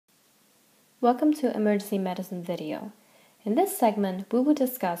Welcome to Emergency Medicine video. In this segment, we will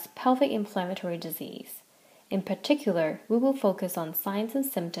discuss pelvic inflammatory disease. In particular, we will focus on signs and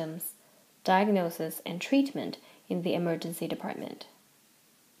symptoms, diagnosis, and treatment in the emergency department.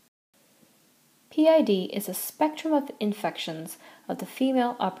 PID is a spectrum of infections of the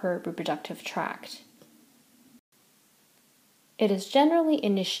female upper reproductive tract. It is generally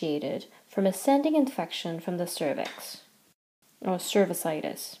initiated from ascending infection from the cervix, or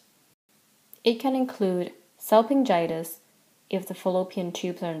cervicitis. It can include salpingitis if the fallopian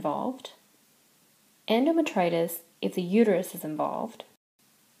tubes are involved, endometritis if the uterus is involved,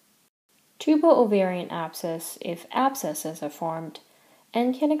 tubo-ovarian abscess if abscesses are formed,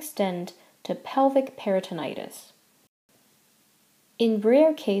 and can extend to pelvic peritonitis. In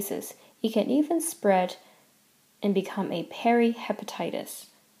rare cases, it can even spread and become a perihepatitis.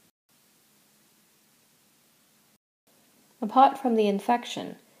 Apart from the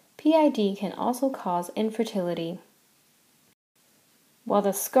infection, PID can also cause infertility, while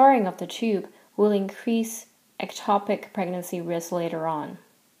the scarring of the tube will increase ectopic pregnancy risk later on.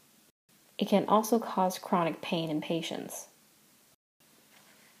 It can also cause chronic pain in patients.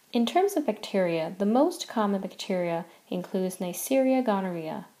 In terms of bacteria, the most common bacteria includes Neisseria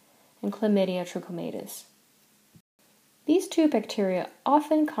gonorrhea and Chlamydia trachomatis. These two bacteria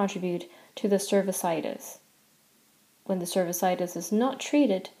often contribute to the cervicitis. When the cervicitis is not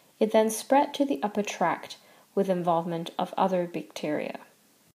treated, it then spread to the upper tract with involvement of other bacteria,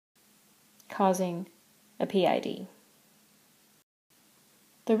 causing a PID.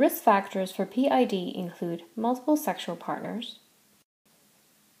 The risk factors for PID include multiple sexual partners,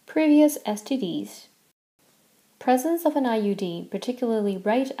 previous STDs, presence of an IUD, particularly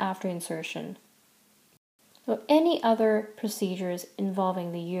right after insertion, or any other procedures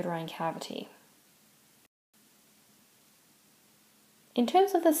involving the uterine cavity. In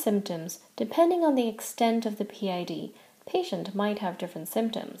terms of the symptoms, depending on the extent of the PID, patient might have different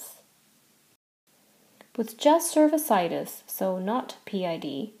symptoms. With just cervicitis, so not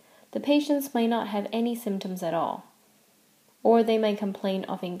PID, the patients might not have any symptoms at all, or they may complain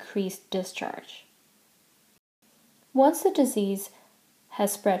of increased discharge. Once the disease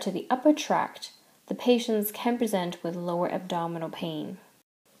has spread to the upper tract, the patients can present with lower abdominal pain.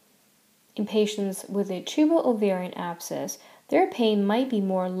 In patients with a tubo-ovarian abscess, their pain might be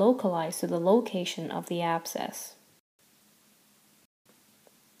more localized to the location of the abscess.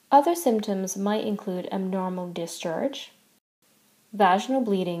 Other symptoms might include abnormal discharge, vaginal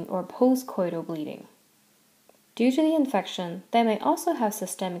bleeding, or postcoital bleeding. Due to the infection, they may also have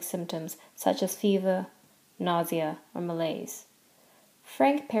systemic symptoms such as fever, nausea, or malaise.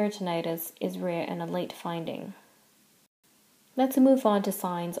 Frank peritonitis is rare and a late finding. Let's move on to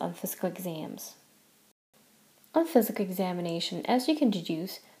signs on physical exams. On physical examination, as you can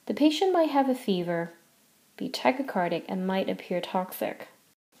deduce, the patient might have a fever, be tachycardic, and might appear toxic.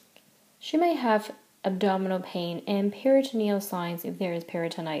 She may have abdominal pain and peritoneal signs if there is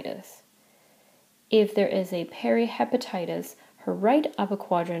peritonitis. If there is a perihepatitis, her right upper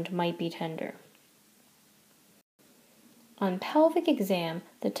quadrant might be tender. On pelvic exam,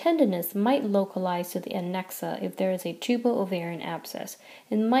 the tenderness might localize to the annexa if there is a tubo-ovarian abscess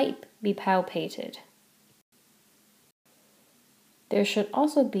and might be palpated. There should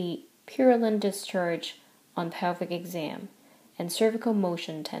also be purulent discharge on pelvic exam and cervical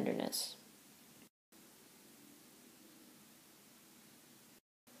motion tenderness.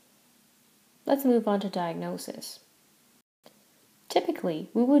 Let's move on to diagnosis. Typically,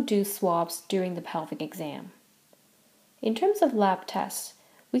 we would do swabs during the pelvic exam. In terms of lab tests,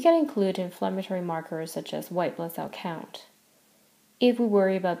 we can include inflammatory markers such as white blood cell count. If we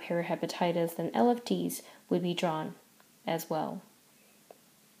worry about perihepatitis, then LFTs would be drawn as well.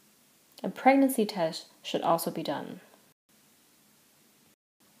 A pregnancy test should also be done.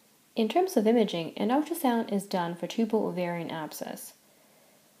 In terms of imaging, an ultrasound is done for tubo-ovarian abscess.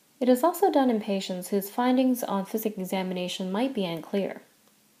 It is also done in patients whose findings on physical examination might be unclear.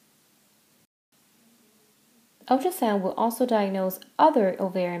 Ultrasound will also diagnose other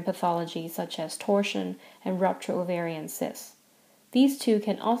ovarian pathologies such as torsion and ruptured ovarian cysts. These two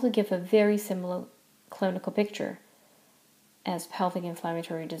can also give a very similar clinical picture as pelvic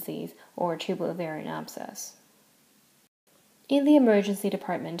inflammatory disease or tubo-ovarian abscess. In the emergency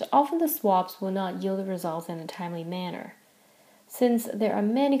department, often the swabs will not yield results in a timely manner. Since there are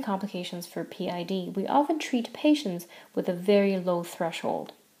many complications for PID, we often treat patients with a very low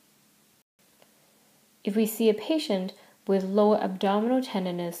threshold. If we see a patient with lower abdominal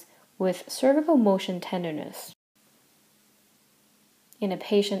tenderness with cervical motion tenderness, in a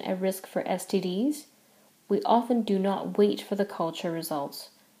patient at risk for STDs, we often do not wait for the culture results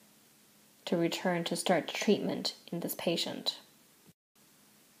to return to start treatment in this patient.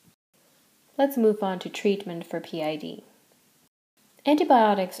 Let's move on to treatment for PID.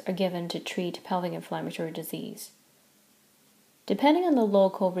 Antibiotics are given to treat pelvic inflammatory disease. Depending on the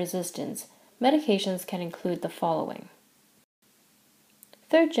local resistance, medications can include the following: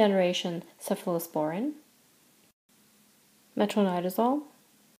 third generation cephalosporin, metronidazole,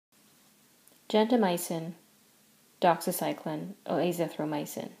 gentamicin, doxycycline, or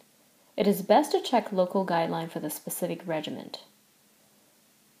azithromycin. It is best to check local guideline for the specific regimen.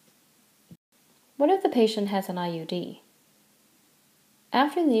 What if the patient has an IUD?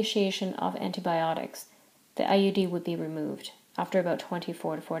 After initiation of antibiotics, the IUD would be removed after about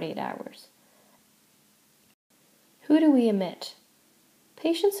 24 to 48 hours. Who do we omit?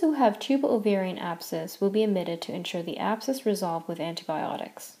 Patients who have tubal ovarian abscess will be omitted to ensure the abscess resolved with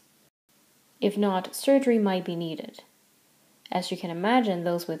antibiotics. If not, surgery might be needed. As you can imagine,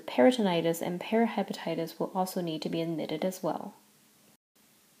 those with peritonitis and perihepatitis will also need to be admitted as well.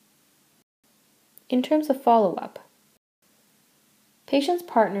 In terms of follow-up, patients'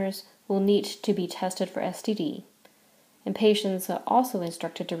 partners will need to be tested for STD, and patients are also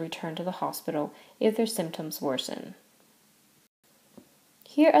instructed to return to the hospital if their symptoms worsen.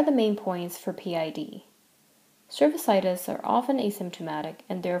 Here are the main points for PID. Cervicitis are often asymptomatic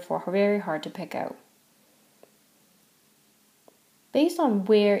and therefore very hard to pick out. Based on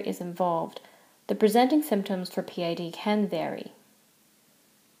where is involved, the presenting symptoms for PID can vary.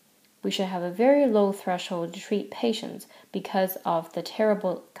 We should have a very low threshold to treat patients because of the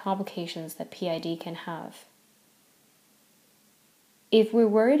terrible complications that PID can have. If we're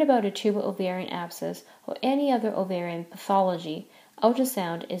worried about a tubal ovarian abscess or any other ovarian pathology,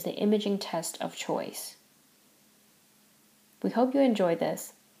 ultrasound is the imaging test of choice. We hope you enjoyed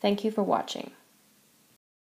this. Thank you for watching.